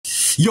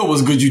Yo,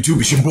 what's good, YouTube?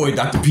 It's your boy,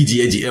 Dr. PG,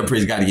 AG,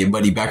 Praise God to get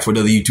money back for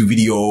another YouTube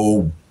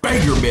video.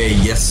 Banger,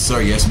 man. Yes, sir.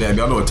 Yes, man.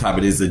 Y'all know what time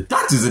it is. The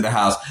doctor's in the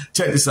house.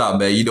 Check this out,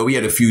 man. You know, we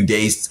had a few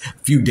games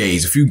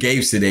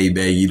today,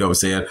 man. You know what I'm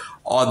saying?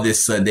 On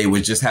this Sunday,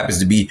 which just happens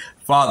to be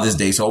Father's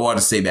Day. So I want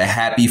to say, man,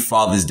 happy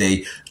Father's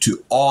Day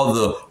to all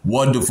the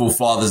wonderful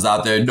fathers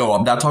out there. No,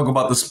 I'm not talking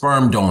about the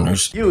sperm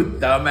donors. You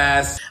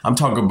dumbass. I'm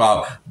talking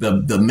about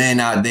the men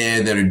out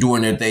there that are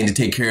doing their thing to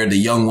take care of the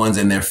young ones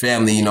and their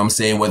family, you know what I'm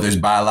saying, whether it's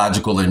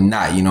biological or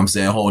not, you know what I'm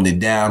saying, holding it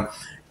down.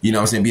 You know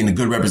what I'm saying? Being a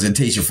good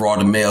representation for all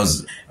the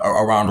males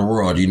around the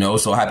world, you know?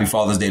 So happy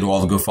Father's Day to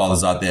all the good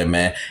fathers out there,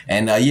 man.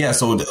 And yeah,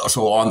 so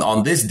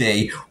on this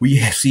day, we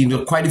have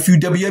seen quite a few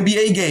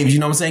WNBA games,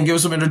 you know what I'm saying? Give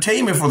us some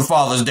entertainment for the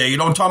Father's Day, you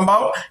know what I'm talking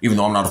about? Even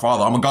though I'm not a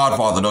father, I'm a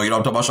godfather, though. You know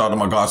what I'm talking about? Shout out to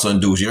my godson,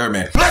 Deuce, you heard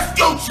me? Let's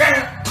go,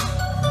 champ!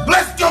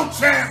 Let's go,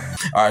 champ!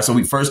 All right,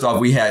 so first off,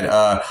 we had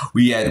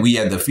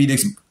the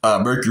Phoenix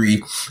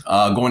Mercury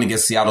going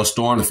against Seattle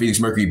Storm. The Phoenix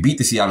Mercury beat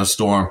the Seattle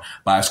Storm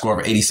by a score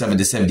of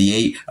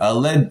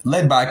 87-78,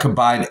 led by a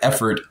combined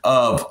effort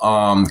of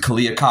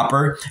Kahleah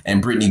Copper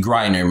and Brittany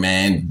Griner,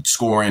 man,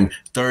 scoring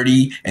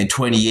 30 and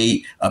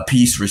 28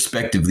 apiece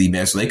respectively,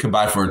 man. So they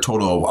combined for a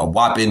total of a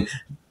whopping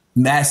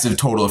massive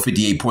total of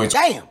 58 points.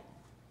 Damn!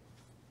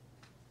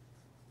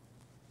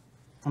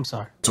 I'm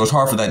sorry. So it's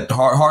hard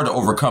to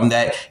overcome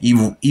that,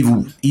 even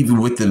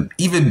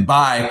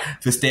by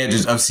the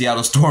standards of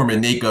Seattle Storm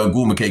and Nneka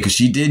Ogwumike, because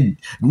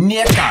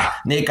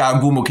Nneka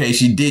Ogwumike,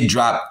 she did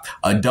drop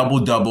a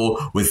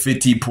double-double with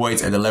 15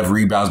 points and 11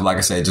 rebounds. But like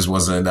I said, it just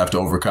wasn't enough to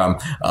overcome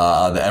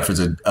the efforts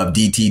of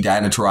DT,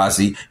 Diana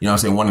Taurasi, you know what I'm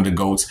saying, one of the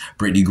GOATs,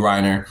 Brittany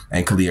Griner,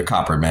 and Kahleah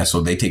Copper, man. So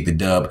they take the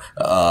dub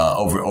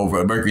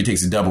over Mercury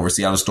takes the dub over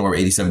Seattle Storm,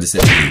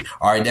 87-78.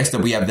 All right, next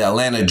up we have the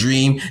Atlanta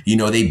Dream. You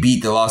know, they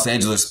beat the Los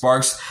Angeles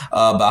Sparks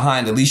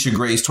behind Alicia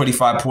Gray's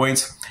 25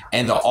 points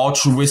and the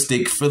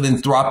altruistic,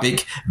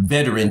 philanthropic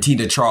veteran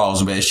Tina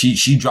Charles, man.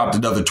 She dropped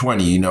another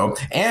 20, you know.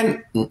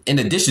 And in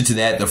addition to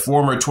that, the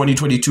former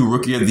 2022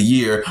 Rookie of the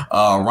Year,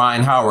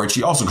 Ryan Howard,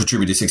 she also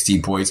contributed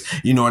 16 points,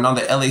 you know. And on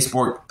the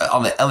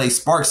LA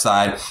Sparks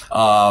side,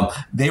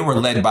 they were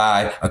led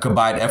by a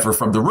combined effort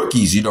from the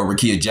rookies, you know,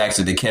 Rickea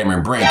Jackson and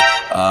Cameron Brink,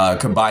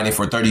 combining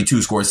for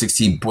 32, scored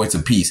 16 points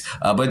apiece.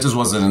 But it just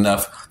wasn't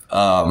enough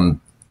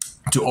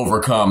to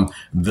overcome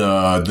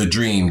the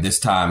Dream this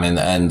time,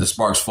 and the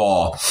Sparks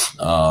fall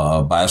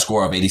by a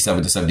score of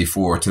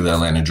 87-74 to the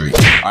Atlanta Dream.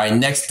 All right,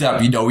 next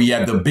up, you know, we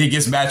have the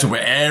biggest matchup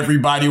where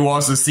everybody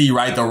wants to see,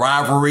 right? The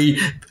rivalry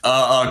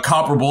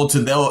comparable to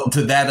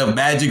that of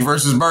Magic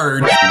versus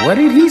Bird. What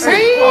did he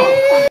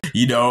say?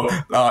 You know,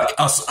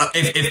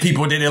 if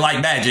people didn't like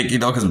Magic, you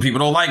know, because people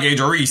don't like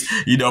Angel Reese,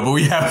 you know, but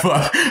we have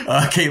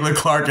Caitlin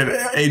Clark and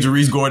Angel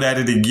Reese going at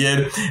it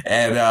again,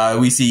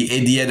 and we see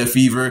Indiana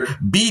Fever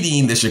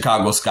beating the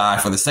Chicago Sky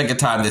for the second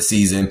time this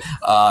season.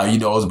 You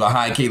know, it was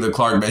behind Caitlin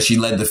Clark, but she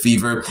led the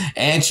Fever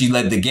and she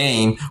led the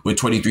game with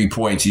 23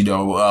 points, you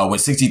know, with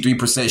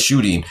 63%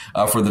 shooting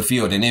for the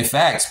field. And in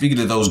fact, speaking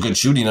of those good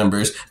shooting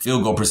numbers,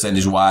 field goal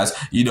percentage wise,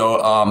 you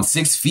know,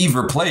 6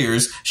 Fever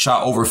players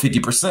shot over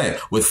 50%,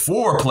 with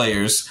 4 players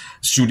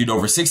shooting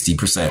over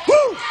 60%,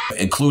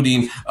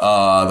 including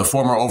the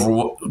former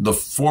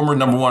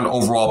 #1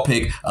 overall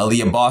pick,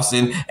 Aaliyah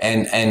Boston,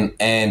 and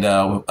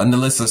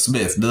Nalissa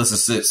Smith.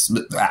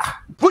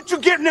 What you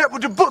getting at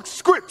with the book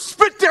script?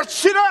 Spit that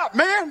shit out,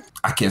 man!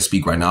 I can't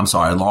speak right now. I'm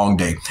sorry. Long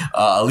day.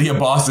 Aaliyah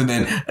Boston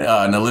and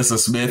Nalissa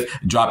Smith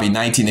dropping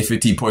 19 and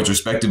 15 points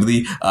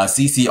respectively.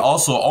 CeCe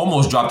also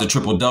almost dropped a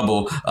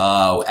triple-double,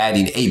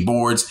 adding 8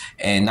 boards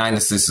and 9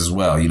 assists as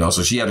well. You know,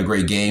 so she had a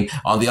great game.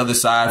 On the other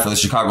side for the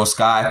Chicago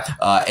Sky,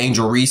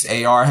 Angel Reese,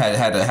 AR,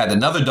 had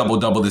another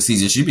double-double this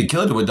season. She's been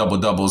killing it with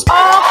double-doubles.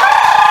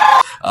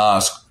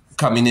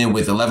 Coming in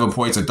with 11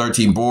 points and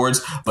 13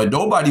 boards, but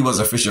nobody was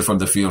efficient from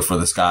the field for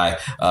the Sky,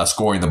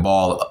 scoring the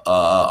ball,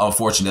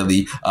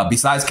 unfortunately,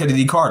 besides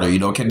Kennedy Carter. You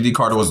know, Kennedy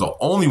Carter was the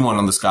only one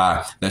on the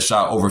Sky that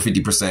shot over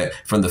 50%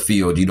 from the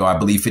field. You know, I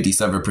believe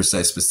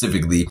 57%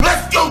 specifically.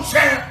 Let's go,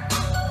 champ!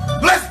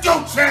 Let's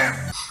go, champ!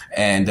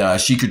 And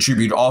she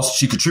contributed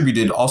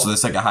also the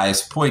second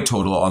highest point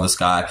total on the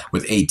Sky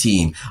with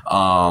 18.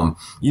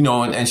 You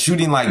know, and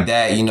shooting like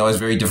that, you know, is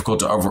very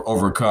difficult to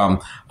overcome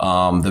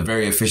the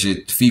very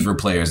efficient Fever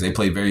players. They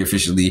played very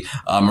efficiently.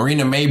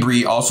 Marina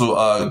Mabry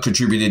also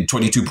contributed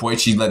 22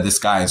 points. She led the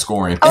Sky in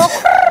scoring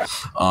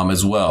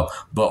as well.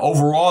 But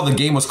overall, the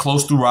game was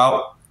close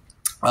throughout.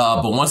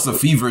 But once the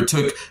Fever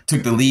took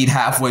the lead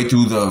halfway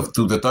through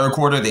the third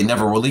quarter, they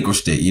never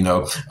relinquished it, you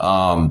know.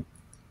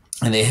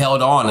 And they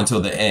held on until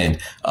the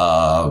end.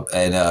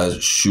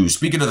 Shoot,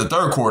 speaking of the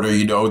third quarter,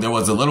 you know, there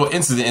was a little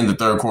incident in the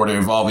third quarter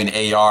involving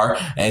AR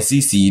and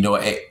CeCe. You know,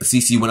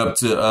 CeCe went up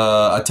to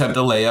attempt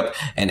a layup,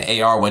 and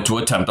AR went to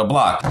attempt a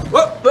block.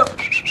 Clark!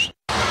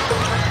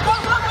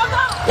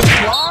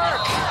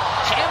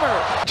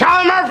 Hammer!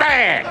 Charlie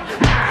Murphy!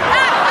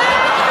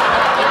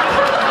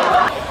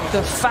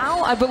 The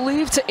foul, I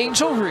believe, to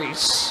Angel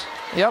Reese.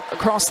 Yep,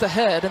 across the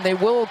head, and they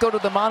will go to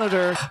the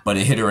monitor. But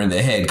it hit her in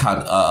the head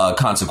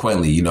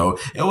consequently, you know.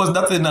 It was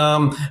nothing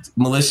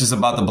malicious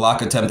about the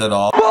block attempt at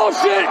all.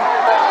 Bullshit!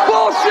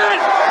 Bullshit!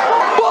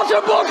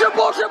 Bullshit, bullshit, bullshit,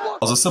 bullshit.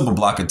 It was a simple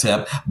block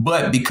attempt,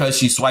 but because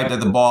she swiped at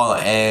the ball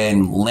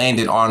and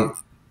landed on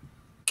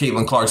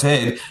Caitlin Clark's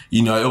head,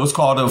 you know, it was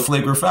called a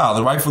flagrant foul,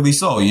 and rightfully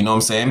so, you know what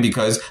I'm saying?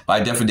 Because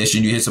by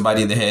definition, you hit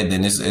somebody in the head,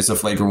 then it's a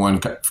flagrant one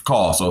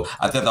call. So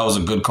I thought that was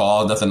a good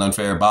call, nothing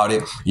unfair about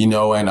it, you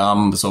know,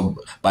 and so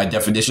by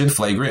definition,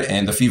 flagrant,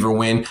 and the Fever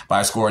win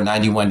by a score of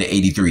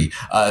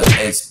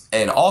 91-83.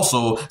 And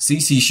also,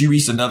 CC, she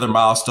reached another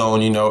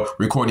milestone, you know,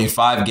 recording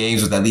 5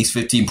 games with at least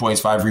 15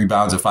 points, 5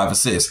 rebounds, and 5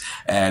 assists.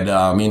 And,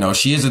 you know,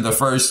 she is the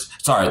first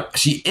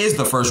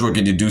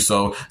rookie to do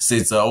so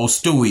since old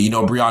Stewie, you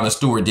know, Breonna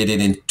Stewart did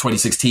it in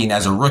 2016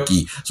 as a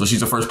rookie. So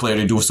she's the first player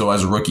to do so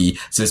as a rookie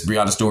since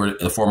Breonna Stewart,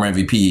 the former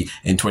MVP,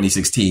 in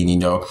 2016, you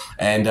know.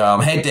 And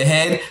head to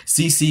head,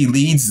 CC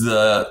leads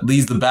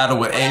the battle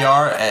with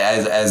AR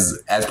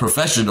as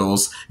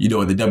professionals, you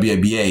know, in the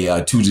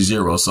WNBA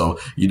 2-0. So,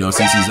 you know,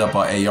 CC's up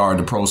on AR in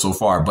the pro so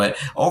far. But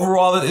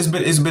overall, it's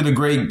been a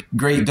great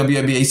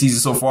WNBA season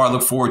so far. I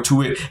look forward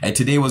to it. And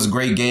today was a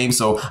great game,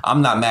 so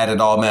I'm not mad at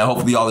all, man.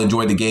 Hopefully y'all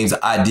enjoyed the games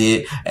that I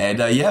did. And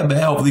yeah,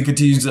 man, hopefully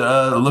continues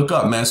to look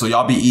up, man. So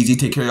y'all be easy,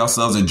 take care of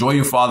yourselves, enjoy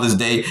your Father's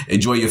Day,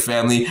 enjoy your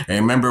family.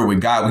 And remember,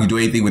 with God, we can do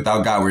anything.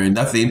 Without God, we're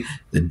nothing.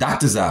 The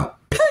doctor's out.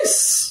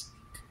 Peace.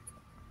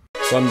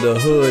 From the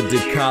hood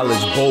to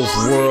college, both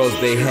worlds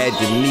they had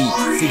to meet.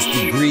 6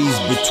 degrees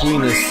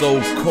between us,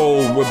 so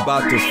cold we're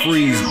about to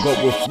freeze.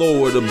 But we're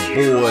Florida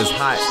boys,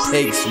 hot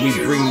takes, we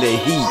bring the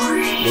heat.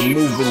 We're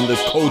moving the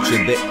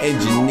culture, the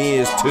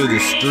engineers to the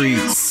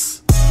streets.